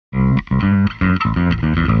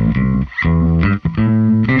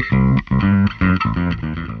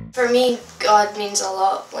For me, God means a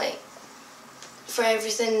lot, like, for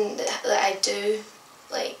everything that I do.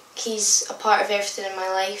 Like, He's a part of everything in my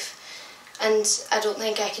life, and I don't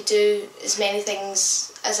think I could do as many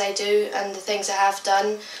things as I do and the things I have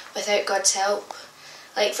done without God's help.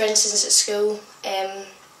 Like, for instance, at school,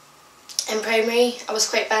 in primary, I was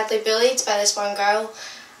quite badly bullied by this one girl,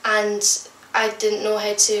 and I didn't know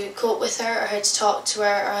how to cope with her or how to talk to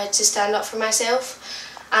her or how to stand up for myself.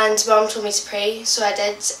 And Mum told me to pray, so I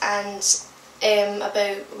did, and about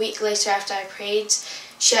a week later after I prayed,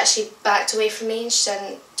 she actually backed away from me and she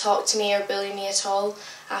didn't talk to me or bully me at all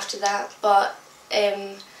after that. But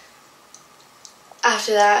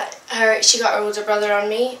after that, she got her older brother on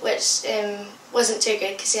me, which wasn't too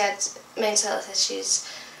good because he had mental health issues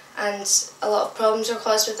and a lot of problems were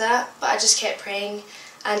caused with that. But I just kept praying,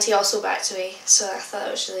 and he also backed away, so I thought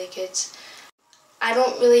it was really good. I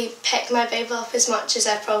don't really pick my Bible up as much as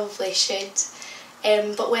I probably should,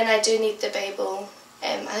 but when I do need the Bible,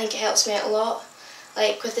 I think it helps me out a lot.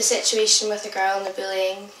 Like with the situation with the girl and the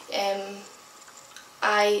bullying,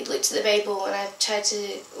 I looked at the Bible and I tried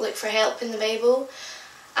to look for help in the Bible,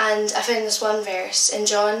 and I found this one verse in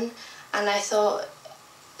John, and I thought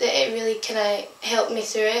that it really kind of helped me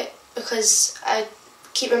through it, because I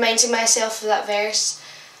keep reminding myself of that verse,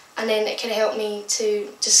 and then it kind of helped me to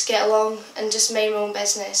just get along and just mind my own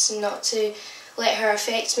business and not to let her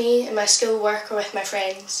affect me in my schoolwork or with my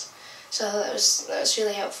friends. So that was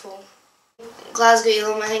really helpful. Glasgow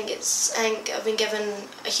Elim, I think I've been given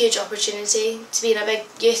a huge opportunity to be in a big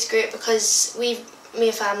youth group, because me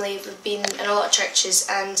and family have been in a lot of churches,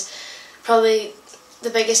 and probably the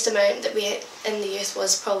biggest amount that we had in the youth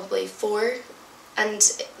was probably 4, and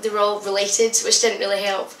they were all related, which didn't really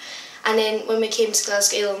help. And then when we came to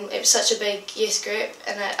Glasgow Elim, it was such a big youth group,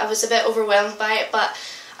 and I was a bit overwhelmed by it, but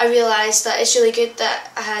I realised that it's really good that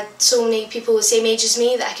I had so many people the same age as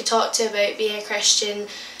me that I could talk to about being a Christian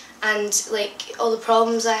and like all the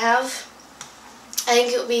problems I have. I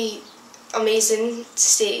think it would be amazing to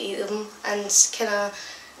stay at Elim, and kind of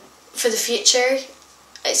for the future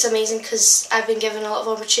it's amazing because I've been given a lot of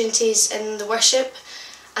opportunities in the worship,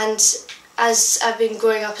 and as I've been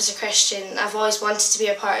growing up as a Christian, I've always wanted to be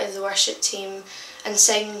a part of the worship team and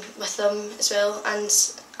sing with them as well, and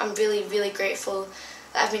I'm really, really grateful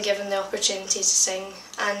that I've been given the opportunity to sing.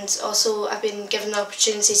 And also I've been given the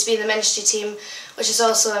opportunity to be in the ministry team, which is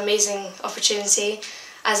also an amazing opportunity,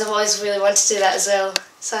 as I've always really wanted to do that as well.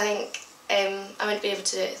 So I think I wouldn't be able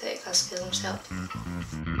to do it without Glasgow Elim's help.